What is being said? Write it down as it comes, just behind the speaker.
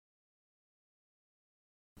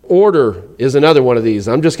Order is another one of these.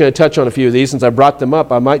 I'm just going to touch on a few of these. Since I brought them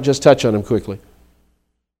up, I might just touch on them quickly.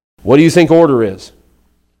 What do you think order is?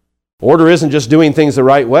 Order isn't just doing things the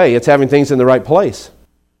right way. It's having things in the right place.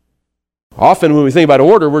 Often when we think about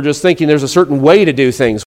order, we're just thinking there's a certain way to do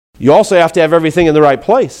things. You also have to have everything in the right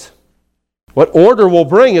place. What order will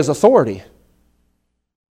bring is authority.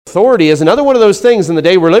 Authority is another one of those things in the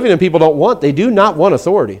day we're living in people don't want. They do not want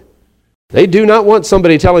authority. They do not want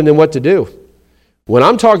somebody telling them what to do. When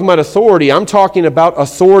I'm talking about authority, I'm talking about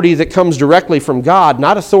authority that comes directly from God,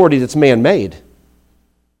 not authority that's man-made.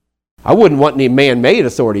 I wouldn't want any man-made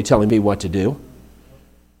authority telling me what to do.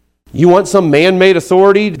 You want some man-made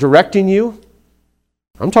authority directing you?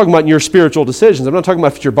 I'm talking about your spiritual decisions. I'm not talking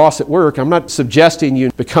about if your boss at work. I'm not suggesting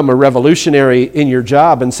you become a revolutionary in your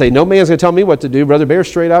job and say, no man's going to tell me what to do. Brother Bear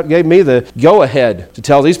straight out gave me the go-ahead to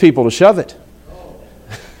tell these people to shove it.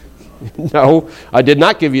 No, I did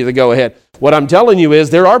not give you the go-ahead. What I'm telling you is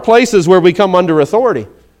there are places where we come under authority.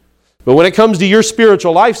 But when it comes to your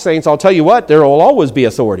spiritual life, saints, I'll tell you what, there will always be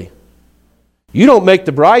authority. You don't make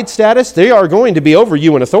the bride status, they are going to be over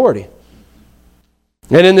you in authority.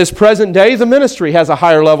 And in this present day, the ministry has a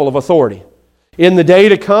higher level of authority. In the day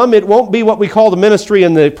to come, it won't be what we call the ministry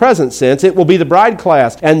in the present sense. It will be the bride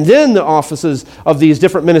class. And then the offices of these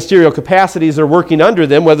different ministerial capacities are working under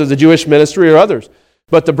them, whether the Jewish ministry or others.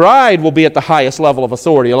 But the bride will be at the highest level of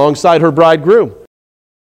authority alongside her bridegroom.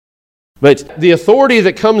 But the authority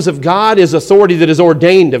that comes of God is authority that is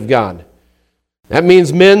ordained of God. That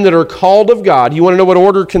means men that are called of God. You want to know what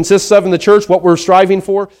order consists of in the church, what we're striving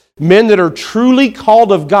for? Men that are truly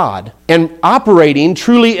called of God and operating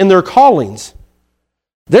truly in their callings.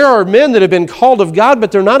 There are men that have been called of God,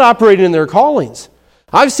 but they're not operating in their callings.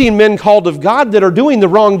 I've seen men called of God that are doing the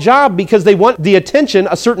wrong job because they want the attention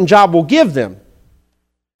a certain job will give them.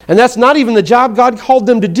 And that's not even the job God called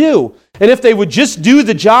them to do. And if they would just do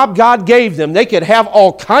the job God gave them, they could have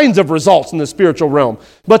all kinds of results in the spiritual realm.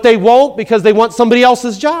 But they won't because they want somebody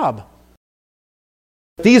else's job.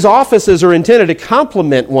 These offices are intended to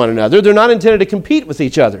complement one another. They're not intended to compete with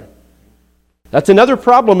each other. That's another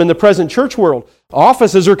problem in the present church world.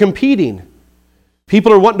 Offices are competing.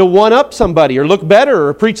 People are wanting to one-up somebody or look better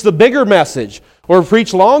or preach the bigger message or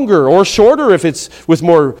preach longer or shorter if it's with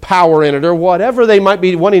more power in it or whatever they might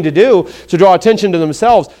be wanting to do to draw attention to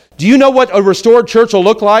themselves. Do you know what a restored church will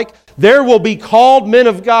look like? There will be called men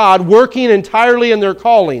of God working entirely in their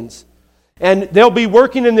callings. And they'll be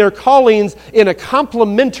working in their callings in a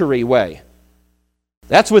complementary way.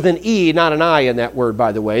 That's with an E, not an I in that word,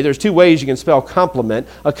 by the way. There's two ways you can spell compliment.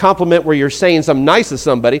 A compliment where you're saying something nice to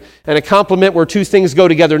somebody, and a compliment where two things go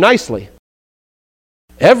together nicely.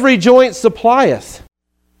 Every joint supplieth.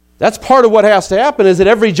 That's part of what has to happen, is that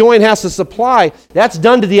every joint has to supply. That's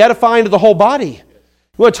done to the edifying of the whole body.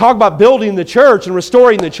 We want to talk about building the church and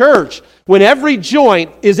restoring the church. When every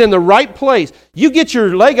joint is in the right place, you get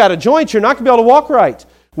your leg out of joint, you're not going to be able to walk right.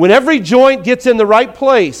 When every joint gets in the right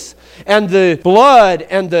place, and the blood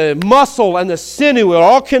and the muscle and the sinew are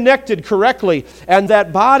all connected correctly, and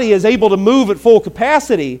that body is able to move at full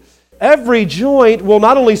capacity, every joint will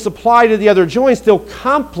not only supply to the other joints, they'll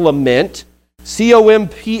complement,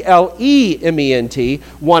 complement,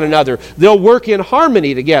 one another. They'll work in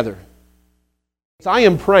harmony together. I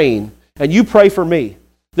am praying, and you pray for me,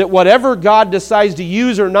 that whatever God decides to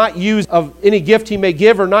use or not use of any gift He may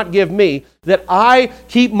give or not give me, that I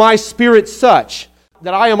keep my spirit such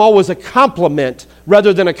that I am always a complement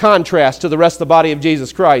rather than a contrast to the rest of the body of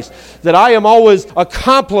Jesus Christ. That I am always a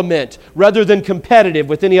complement rather than competitive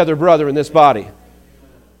with any other brother in this body.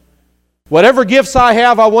 Whatever gifts I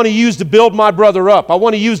have, I want to use to build my brother up. I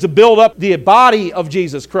want to use to build up the body of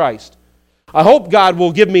Jesus Christ. I hope God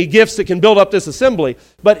will give me gifts that can build up this assembly,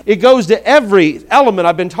 but it goes to every element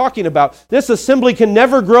I've been talking about. This assembly can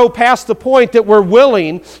never grow past the point that we're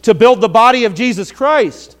willing to build the body of Jesus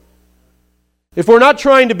Christ. If we're not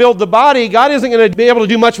trying to build the body, God isn't going to be able to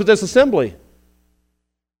do much with this assembly.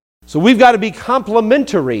 So we've got to be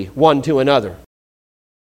complementary one to another.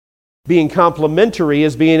 Being complementary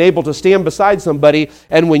is being able to stand beside somebody,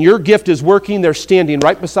 and when your gift is working, they're standing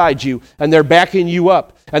right beside you, and they're backing you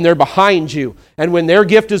up, and they're behind you. And when their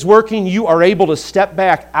gift is working, you are able to step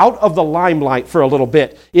back out of the limelight for a little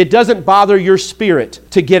bit. It doesn't bother your spirit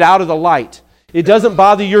to get out of the light. It doesn't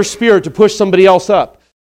bother your spirit to push somebody else up.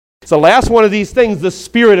 It's the last one of these things, the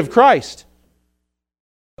Spirit of Christ.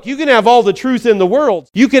 You can have all the truth in the world.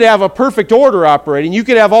 You could have a perfect order operating. You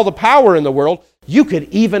could have all the power in the world. You could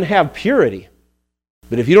even have purity.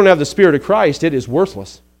 But if you don't have the Spirit of Christ, it is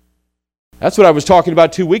worthless. That's what I was talking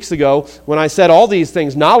about 2 weeks ago when I said all these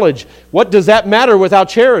things. Knowledge, what does that matter without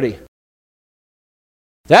charity?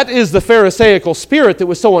 That is the Pharisaical spirit that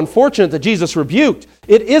was so unfortunate that Jesus rebuked.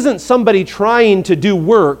 It isn't somebody trying to do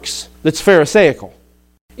works that's Pharisaical.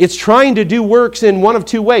 It's trying to do works in one of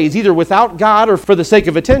two ways, either without God or for the sake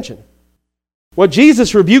of attention. What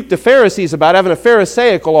Jesus rebuked the Pharisees about, having a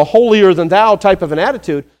Pharisaical, a holier-than-thou type of an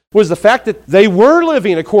attitude, was the fact that they were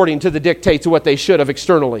living according to the dictates of what they should have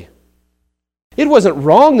externally. It wasn't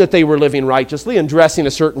wrong that they were living righteously and dressing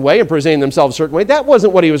a certain way and presenting themselves a certain way. That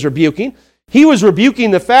wasn't what he was rebuking. He was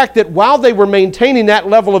rebuking the fact that while they were maintaining that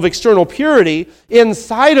level of external purity,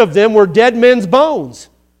 inside of them were dead men's bones.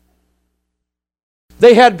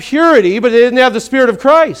 They had purity, but they didn't have the Spirit of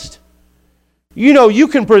Christ. You know, you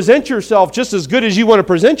can present yourself just as good as you want to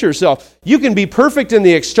present yourself. You can be perfect in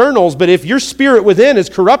the externals, but if your spirit within is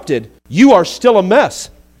corrupted, you are still a mess.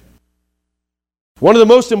 One of the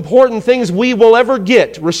most important things we will ever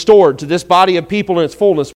get restored to this body of people in its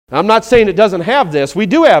fullness. I'm not saying it doesn't have this. We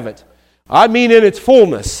do have it. I mean in its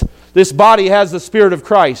fullness. This body has the Spirit of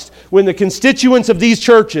Christ. When the constituents of these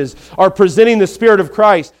churches are presenting the Spirit of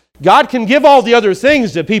Christ, God can give all the other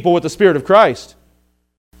things to people with the Spirit of Christ.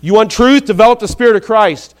 You want truth? Develop the Spirit of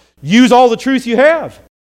Christ. Use all the truth you have.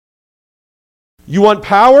 You want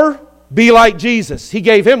power? Be like Jesus. He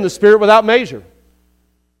gave him the Spirit without measure.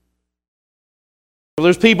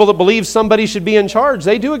 There's people that believe somebody should be in charge.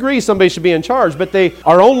 They do agree somebody should be in charge, but they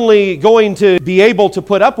are only going to be able to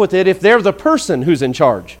put up with it if they're the person who's in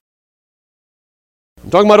charge. I'm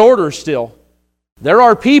talking about order still. There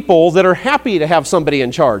are people that are happy to have somebody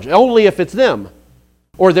in charge, only if it's them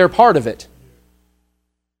or they're part of it.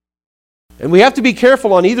 And we have to be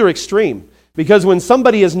careful on either extreme, because when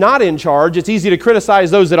somebody is not in charge, it's easy to criticize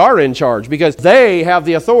those that are in charge because they have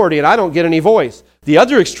the authority and I don't get any voice. The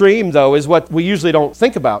other extreme, though, is what we usually don't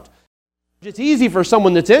think about. It's easy for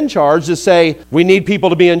someone that's in charge to say, we need people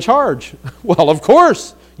to be in charge. Well, of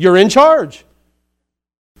course, you're in charge.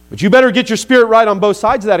 But you better get your spirit right on both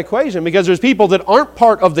sides of that equation, because there's people that aren't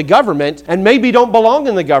part of the government and maybe don't belong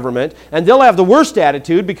in the government, and they'll have the worst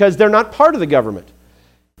attitude because they're not part of the government.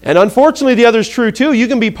 And unfortunately, the other is true too. You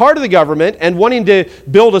can be part of the government and wanting to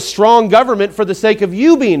build a strong government for the sake of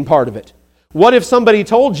you being part of it. What if somebody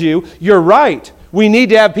told you, you're right, we need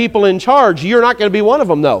to have people in charge. You're not going to be one of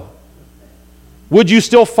them, though. Would you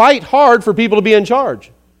still fight hard for people to be in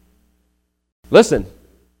charge? Listen,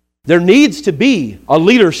 there needs to be a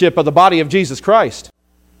leadership of the body of Jesus Christ.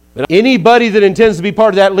 But anybody that intends to be part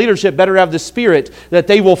of that leadership better have the spirit that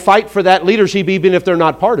they will fight for that leadership even if they're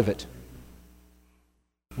not part of it.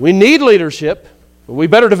 We need leadership. We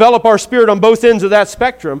better develop our spirit on both ends of that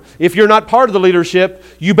spectrum. If you're not part of the leadership,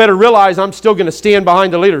 you better realize I'm still going to stand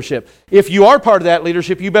behind the leadership. If you are part of that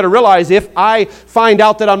leadership, you better realize if I find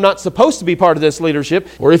out that I'm not supposed to be part of this leadership,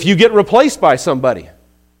 or if you get replaced by somebody,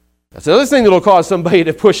 that's the other thing that will cause somebody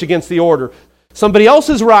to push against the order. Somebody else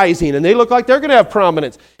is rising and they look like they're going to have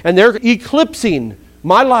prominence and they're eclipsing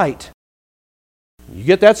my light. You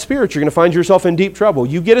get that spirit, you're going to find yourself in deep trouble.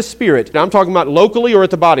 You get a spirit, now I'm talking about locally or at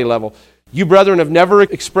the body level. You brethren have never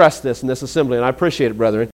expressed this in this assembly, and I appreciate it,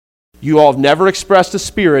 brethren. You all have never expressed a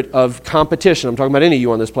spirit of competition. I'm talking about any of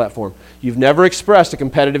you on this platform. You've never expressed a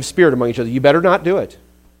competitive spirit among each other. You better not do it.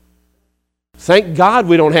 Thank God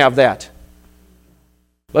we don't have that.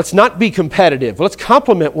 Let's not be competitive. Let's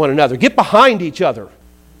compliment one another. Get behind each other.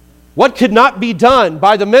 What could not be done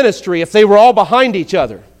by the ministry if they were all behind each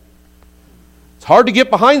other? It's hard to get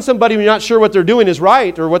behind somebody when you're not sure what they're doing is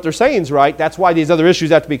right or what they're saying is right. That's why these other issues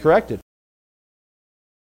have to be corrected.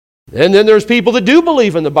 And then there's people that do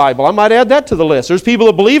believe in the Bible. I might add that to the list. There's people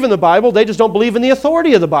that believe in the Bible, they just don't believe in the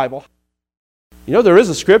authority of the Bible. You know, there is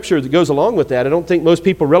a scripture that goes along with that. I don't think most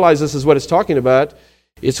people realize this is what it's talking about.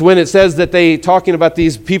 It's when it says that talking about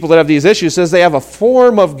these people that have these issues, says they have a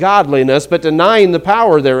form of godliness, but denying the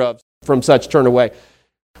power thereof. From such turn away.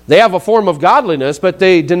 They have a form of godliness, but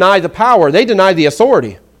they deny the power. They deny the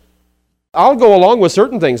authority. I'll go along with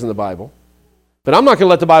certain things in the Bible, but I'm not going to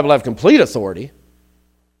let the Bible have complete authority.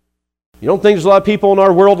 You don't think there's a lot of people in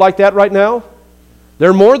our world like that right now?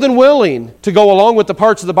 They're more than willing to go along with the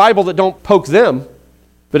parts of the Bible that don't poke them.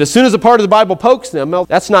 But as soon as a part of the Bible pokes them, well,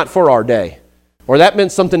 that's not for our day. Or that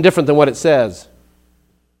meant something different than what it says.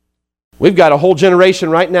 We've got a whole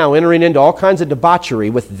generation right now entering into all kinds of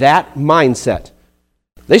debauchery with that mindset.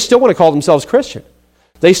 They still want to call themselves Christian.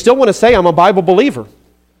 They still want to say, I'm a Bible believer.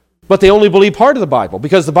 But they only believe part of the Bible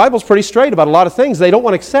because the Bible's pretty straight about a lot of things they don't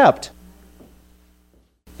want to accept.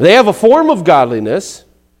 They have a form of godliness,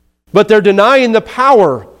 but they're denying the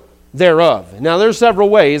power thereof. Now, there's several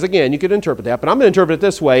ways. Again, you could interpret that, but I'm going to interpret it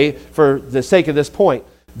this way for the sake of this point.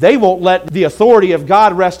 They won't let the authority of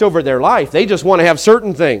God rest over their life. They just want to have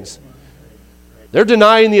certain things. They're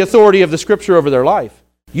denying the authority of the Scripture over their life.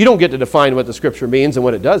 You don't get to define what the Scripture means and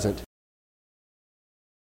what it doesn't.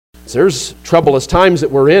 There's troublous times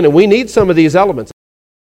that we're in, and we need some of these elements.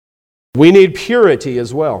 We need purity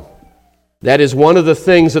as well. That is one of the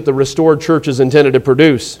things that the restored church is intended to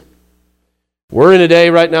produce. We're in a day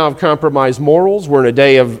right now of compromised morals. We're in a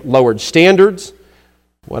day of lowered standards.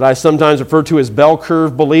 What I sometimes refer to as bell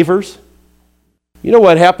curve believers. You know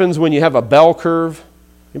what happens when you have a bell curve?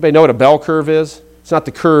 Anybody know what a bell curve is? It's not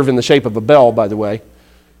the curve in the shape of a bell, by the way.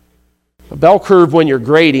 A bell curve, when you're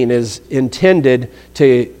grading, is intended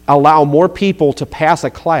to allow more people to pass a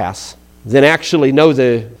class than actually know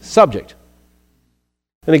the subject.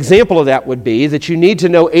 An example of that would be that you need to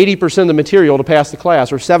know 80% of the material to pass the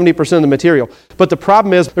class, or 70% of the material. But the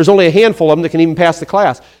problem is there's only a handful of them that can even pass the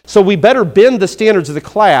class. So we better bend the standards of the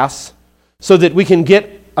class so that we can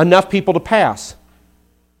get enough people to pass.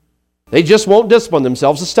 They just won't discipline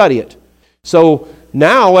themselves to study it. So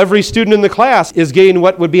now every student in the class is getting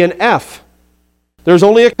what would be an F. There's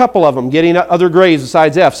only a couple of them getting other grades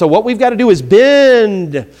besides F. So what we've got to do is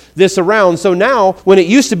bend this around. So now, when it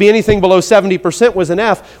used to be anything below 70% was an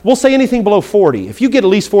F, we'll say anything below 40. If you get at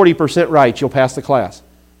least 40% right, you'll pass the class.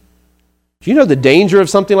 Do you know the danger of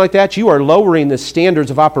something like that? You are lowering the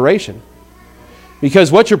standards of operation.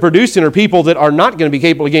 Because what you're producing are people that are not going to be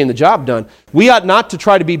capable of getting the job done. We ought not to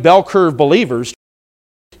try to be bell curve believers.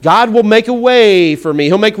 God will make a way for me.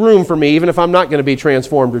 He'll make room for me even if I'm not going to be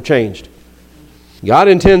transformed or changed. God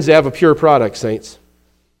intends to have a pure product, saints.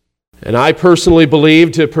 And I personally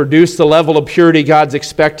believe to produce the level of purity God's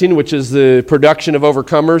expecting, which is the production of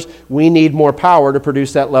overcomers, we need more power to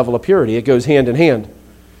produce that level of purity. It goes hand in hand.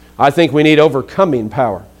 I think we need overcoming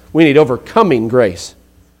power. We need overcoming grace.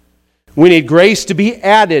 We need grace to be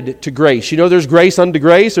added to grace. You know there's grace unto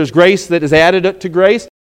grace. There's grace that is added to grace.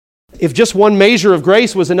 If just one measure of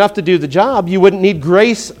grace was enough to do the job, you wouldn't need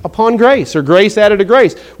grace upon grace or grace added to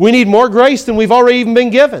grace. We need more grace than we've already even been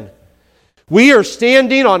given. We are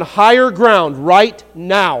standing on higher ground right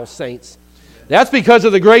now, saints. That's because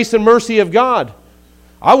of the grace and mercy of God.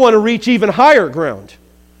 I want to reach even higher ground.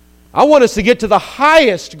 I want us to get to the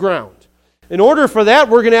highest ground. In order for that,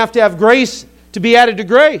 we're going to have grace to be added to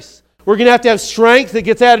grace. We're going to have strength that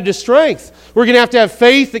gets added to strength. We're going to have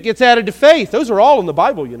faith that gets added to faith. Those are all in the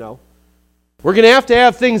Bible, you know. We're going to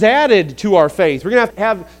have things added to our faith. We're going to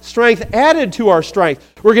have strength added to our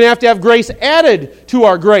strength. We're going to have grace added to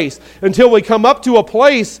our grace until we come up to a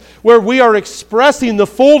place where we are expressing the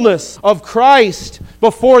fullness of Christ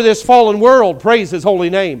before this fallen world. Praise His holy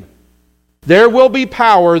name. There will be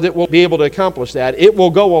power that will be able to accomplish that. It will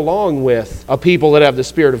go along with a people that have the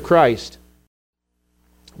Spirit of Christ.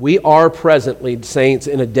 We are presently, saints,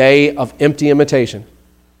 in a day of empty imitation.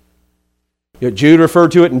 Jude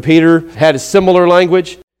referred to it, and Peter had a similar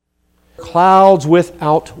language. Clouds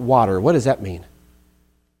without water. What does that mean?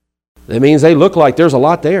 That means they look like there's a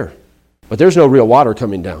lot there, but there's no real water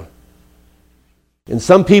coming down. And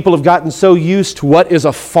some people have gotten so used to what is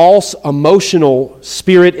a false emotional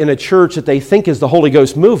spirit in a church that they think is the Holy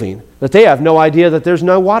Ghost moving, that they have no idea that there's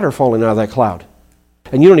no water falling out of that cloud.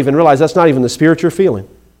 And you don't even realize that's not even the spirit you're feeling.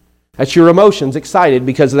 That's your emotions excited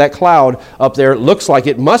because of that cloud up there. It looks like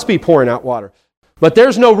it must be pouring out water. But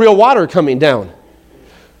there's no real water coming down.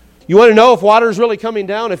 You want to know if water is really coming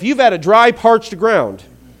down? If you've had a dry, parched ground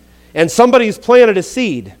and somebody's planted a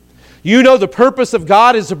seed, you know the purpose of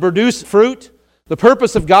God is to produce fruit. The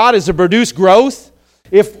purpose of God is to produce growth.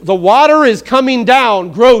 If the water is coming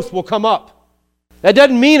down, growth will come up. That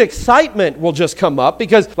doesn't mean excitement will just come up,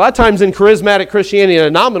 because a lot of times in charismatic Christianity, in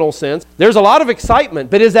a nominal sense, there's a lot of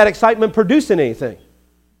excitement, but is that excitement producing anything?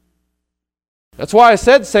 That's why I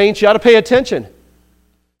said, saints, you ought to pay attention.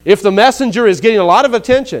 If the messenger is getting a lot of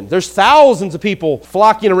attention, there's thousands of people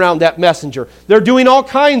flocking around that messenger. They're doing all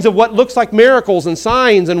kinds of what looks like miracles and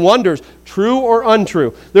signs and wonders, true or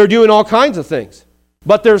untrue. They're doing all kinds of things.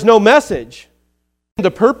 But there's no message.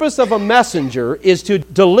 The purpose of a messenger is to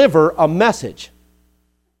deliver a message.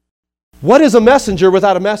 What is a messenger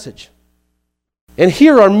without a message? And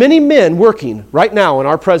here are many men working right now in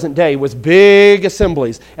our present day with big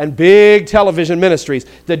assemblies and big television ministries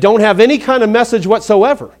that don't have any kind of message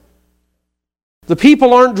whatsoever. The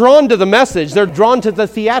people aren't drawn to the message, they're drawn to the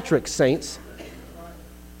theatrics, saints.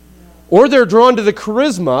 Or they're drawn to the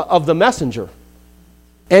charisma of the messenger.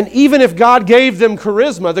 And even if God gave them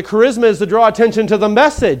charisma, the charisma is to draw attention to the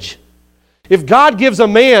message. If God gives a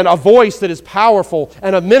man a voice that is powerful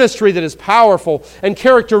and a ministry that is powerful and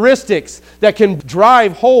characteristics that can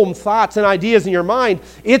drive home thoughts and ideas in your mind,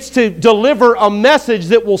 it's to deliver a message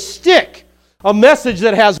that will stick, a message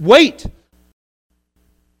that has weight.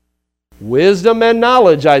 Wisdom and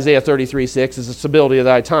knowledge, Isaiah 33:6, is the stability of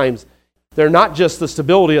thy times. They're not just the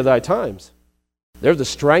stability of thy times. They're the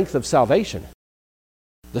strength of salvation.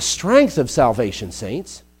 The strength of salvation,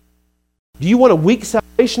 saints. Do you want a weak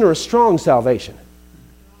salvation or a strong salvation?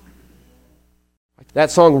 That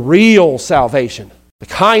song, real salvation, the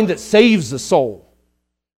kind that saves the soul.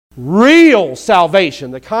 Real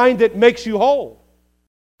salvation, the kind that makes you whole.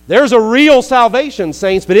 There's a real salvation,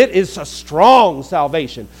 saints, but it is a strong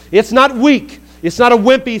salvation. It's not weak. It's not a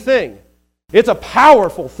wimpy thing. It's a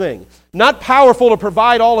powerful thing. Not powerful to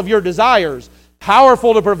provide all of your desires,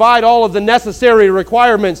 powerful to provide all of the necessary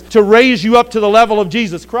requirements to raise you up to the level of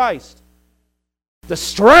Jesus Christ. The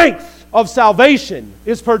strength of salvation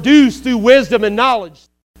is produced through wisdom and knowledge.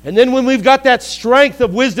 And then when we've got that strength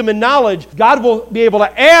of wisdom and knowledge, God will be able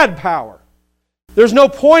to add power. There's no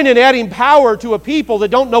point in adding power to a people that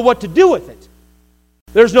don't know what to do with it.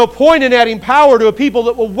 There's no point in adding power to a people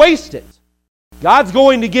that will waste it. God's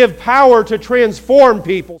going to give power to transform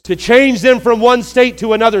people, to change them from one state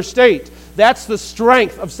to another state. That's the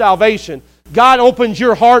strength of salvation. God opens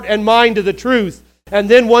your heart and mind to the truth. And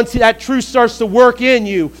then once that truth starts to work in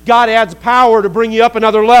you, God adds power to bring you up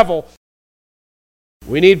another level.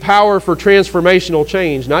 We need power for transformational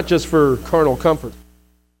change, not just for carnal comfort.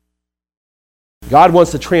 God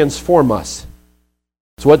wants to transform us.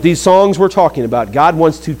 It's what these songs were talking about. God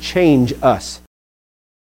wants to change us.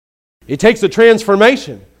 It takes a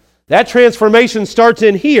transformation. That transformation starts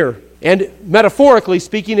in here, and metaphorically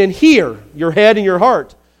speaking, in here, your head and your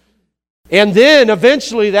heart. And then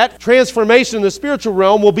eventually that transformation in the spiritual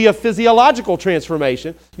realm will be a physiological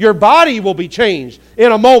transformation. Your body will be changed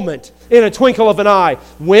in a moment, in a twinkle of an eye.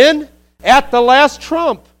 When? At the last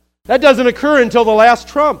trump. That doesn't occur until the last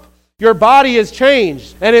trump. Your body is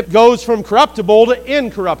changed, and it goes from corruptible to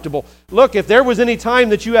incorruptible. Look, if there was any time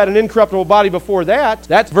that you had an incorruptible body before that,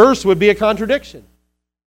 that verse would be a contradiction.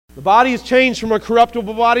 The body is changed from a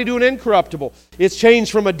corruptible body to an incorruptible. It's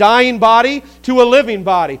changed from a dying body to a living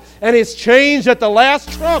body. And it's changed at the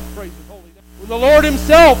last trump, praise His holy name. When the Lord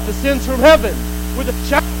Himself descends from heaven with a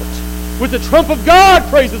shout, with the trump of God,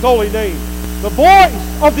 praise His holy name. The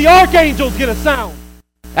voice of the archangel is going to sound.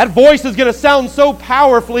 That voice is going to sound so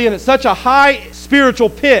powerfully and at such a high spiritual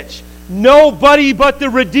pitch, nobody but the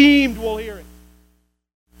redeemed will hear it.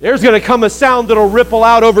 There's going to come a sound that will ripple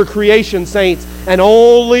out over creation, saints, and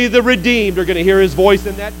only the redeemed are going to hear His voice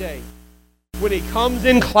in that day. When He comes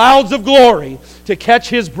in clouds of glory to catch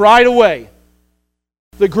His bride away.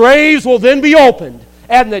 The graves will then be opened,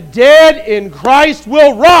 and the dead in Christ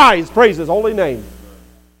will rise, praise His holy name.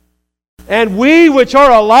 And we which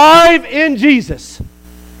are alive in Jesus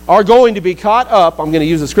are going to be caught up, I'm going to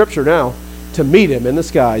use the scripture now, to meet Him in the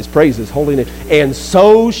skies. Praise His holy name. And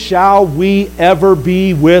so shall we ever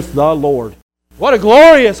be with the Lord. What a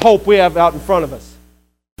glorious hope we have out in front of us.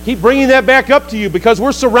 Keep bringing that back up to you because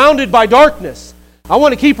we're surrounded by darkness. I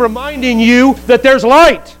want to keep reminding you that there's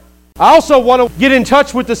light. I also want to get in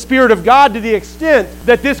touch with the Spirit of God to the extent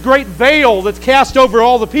that this great veil that's cast over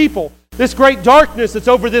all the people, this great darkness that's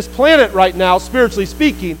over this planet right now, spiritually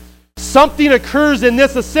speaking, something occurs in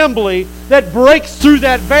this assembly that breaks through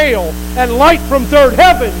that veil, and light from third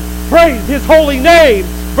heaven, praise His holy name,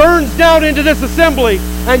 burns down into this assembly,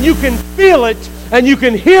 and you can feel it, and you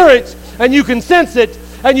can hear it, and you can sense it,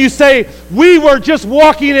 and you say, we were just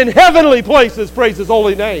walking in heavenly places, praise His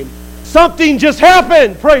holy name. Something just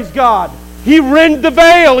happened, praise God. He rent the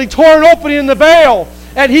veil, He tore an opening in the veil,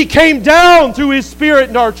 and He came down through His Spirit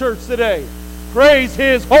in our church today. Praise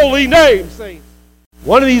His holy name, saints.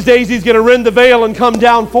 One of these days He's going to rend the veil and come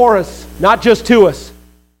down for us, not just to us.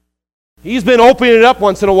 He's been opening it up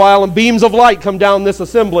once in a while and beams of light come down this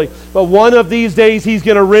assembly. But one of these days He's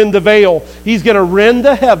going to rend the veil. He's going to rend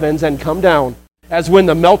the heavens and come down as when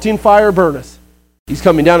the melting fire burneth. He's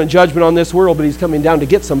coming down in judgment on this world, but He's coming down to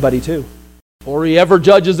get somebody too. Before He ever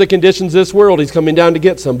judges the conditions of this world, He's coming down to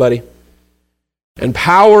get somebody. And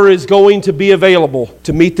power is going to be available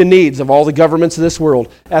to meet the needs of all the governments of this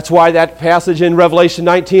world. That's why that passage in Revelation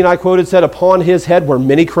 19 I quoted said, upon His head were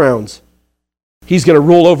many crowns. He's going to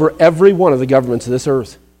rule over every one of the governments of this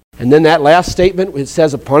earth. And then that last statement, it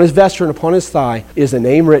says, upon His vesture and upon His thigh is a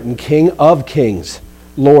name written, King of Kings,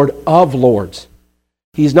 Lord of Lords.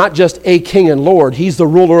 He's not just a king and Lord, He's the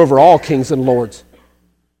ruler over all kings and lords.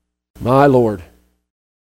 My Lord.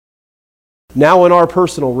 Now in our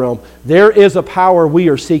personal realm, there is a power we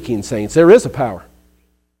are seeking, saints. There is a power.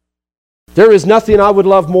 There is nothing I would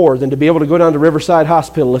love more than to be able to go down to Riverside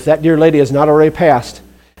Hospital, if that dear lady has not already passed,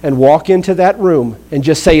 and walk into that room and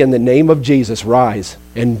just say, in the name of Jesus, rise.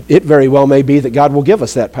 And it very well may be that God will give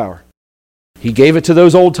us that power. He gave it to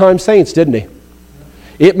those old-time saints, didn't He?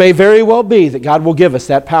 It may very well be that God will give us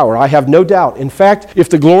that power. I have no doubt. In fact, if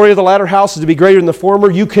the glory of the latter house is to be greater than the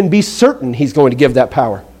former, you can be certain He's going to give that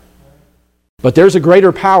power. But there's a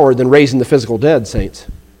greater power than raising the physical dead, saints.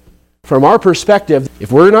 From our perspective,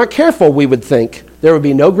 if we're not careful, we would think there would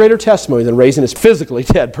be no greater testimony than raising a physically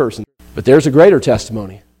dead person. But there's a greater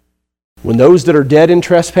testimony. When those that are dead in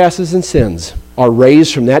trespasses and sins are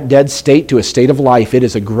raised from that dead state to a state of life, it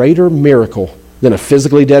is a greater miracle than a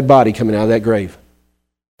physically dead body coming out of that grave.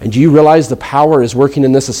 And do you realize the power is working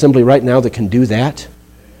in this assembly right now that can do that?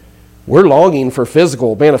 We're longing for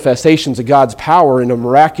physical manifestations of God's power in a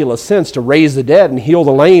miraculous sense to raise the dead and heal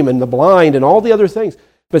the lame and the blind and all the other things.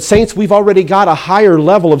 But saints, we've already got a higher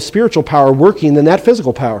level of spiritual power working than that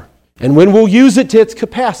physical power. And when we'll use it to its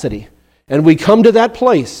capacity and we come to that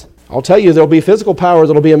place, I'll tell you there'll be physical power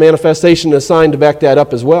that'll be a manifestation and a sign to back that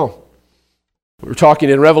up as well. We were talking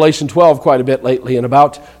in Revelation 12 quite a bit lately and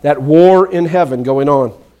about that war in heaven going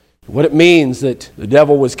on. What it means that the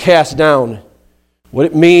devil was cast down. What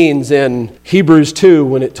it means in Hebrews 2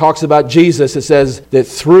 when it talks about Jesus, it says that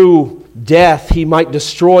through death He might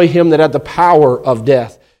destroy him that had the power of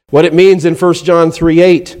death. What it means in 1 John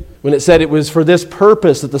 3:8 when it said it was for this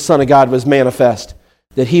purpose that the Son of God was manifest,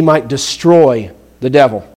 that He might destroy the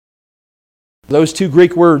devil. Those two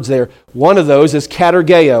Greek words there, one of those is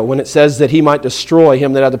katergeo, when it says that He might destroy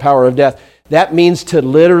him that had the power of death. That means to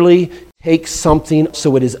literally take something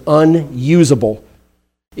so it is unusable.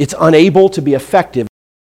 It's unable to be effective.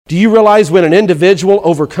 Do you realize when an individual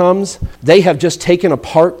overcomes, they have just taken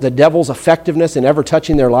apart the devil's effectiveness in ever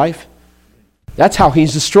touching their life? That's how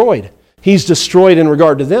he's destroyed. He's destroyed in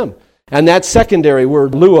regard to them. And that secondary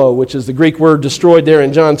word, luo, which is the Greek word destroyed there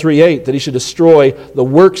in John 3:8, that He should destroy the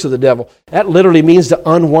works of the devil. That literally means to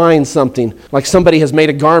unwind something. Like somebody has made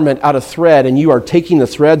a garment out of thread and you are taking the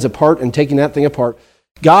threads apart and taking that thing apart.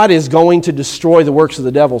 God is going to destroy the works of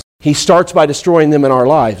the devil. He starts by destroying them in our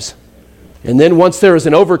lives. And then once there is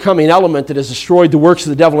an overcoming element that has destroyed the works of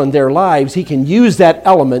the devil in their lives, He can use that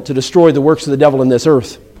element to destroy the works of the devil in this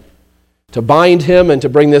earth. To bind him and to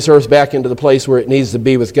bring this earth back into the place where it needs to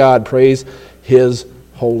be with God. Praise His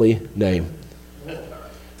holy name.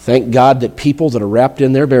 Thank God that people that are wrapped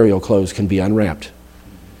in their burial clothes can be unwrapped.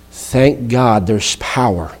 Thank God there's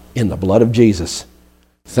power in the blood of Jesus.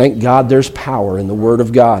 Thank God there's power in the Word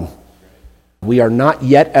of God. We are not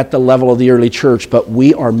yet at the level of the early church, but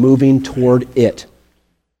we are moving toward it.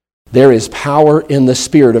 There is power in the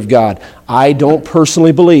Spirit of God. I don't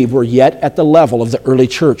personally believe we're yet at the level of the early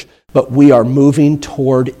church, but we are moving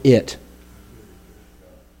toward it.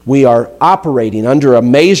 We are operating under a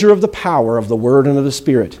measure of the power of the Word and of the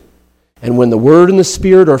Spirit. And when the Word and the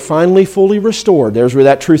Spirit are finally fully restored, there's where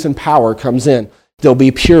that truth and power comes in. There'll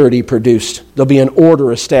be purity produced. There'll be an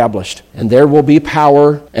order established. And there will be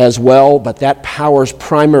power as well, but that power's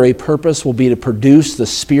primary purpose will be to produce the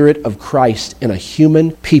Spirit of Christ in a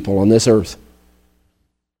human people on this earth.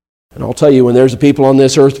 And I'll tell you, when there's a people on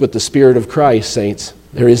this earth with the Spirit of Christ, saints,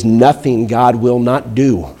 there is nothing God will not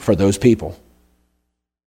do for those people.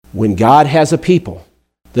 When God has a people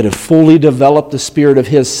that have fully developed the Spirit of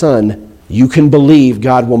His Son, you can believe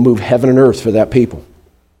God will move heaven and earth for that people.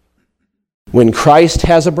 When Christ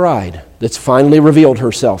has a bride that's finally revealed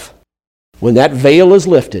herself, when that veil is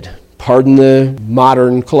lifted, pardon the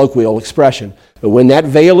modern colloquial expression, but when that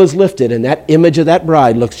veil is lifted and that image of that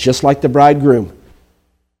bride looks just like the bridegroom,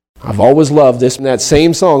 I've always loved this in that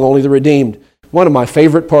same song, Only the Redeemed. One of my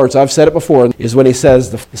favorite parts, I've said it before, is when he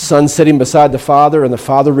says the son sitting beside the father and the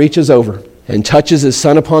father reaches over and touches his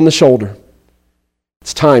son upon the shoulder.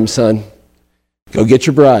 It's time, son. Go get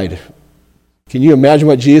your bride. Can you imagine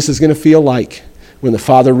what Jesus is going to feel like when the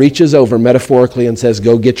Father reaches over metaphorically and says,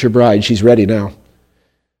 go get your bride. She's ready now.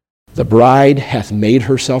 The bride hath made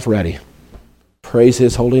herself ready. Praise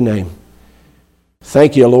His holy name.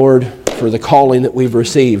 Thank you, Lord, for the calling that we've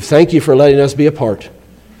received. Thank you for letting us be a part.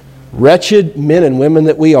 Wretched men and women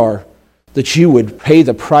that we are, that you would pay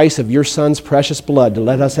the price of your Son's precious blood to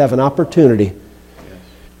let us have an opportunity.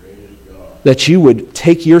 That you would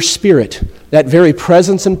take your Spirit, that very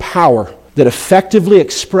presence and power that effectively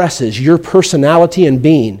expresses your personality and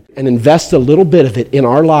being, and invest a little bit of it in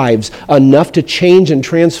our lives, enough to change and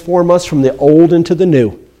transform us from the old into the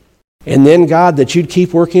new. And then, God, that you'd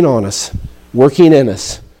keep working on us, working in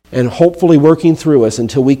us, and hopefully working through us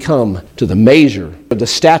until we come to the measure, the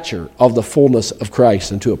stature of the fullness of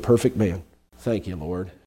Christ, and to a perfect man. Thank you, Lord.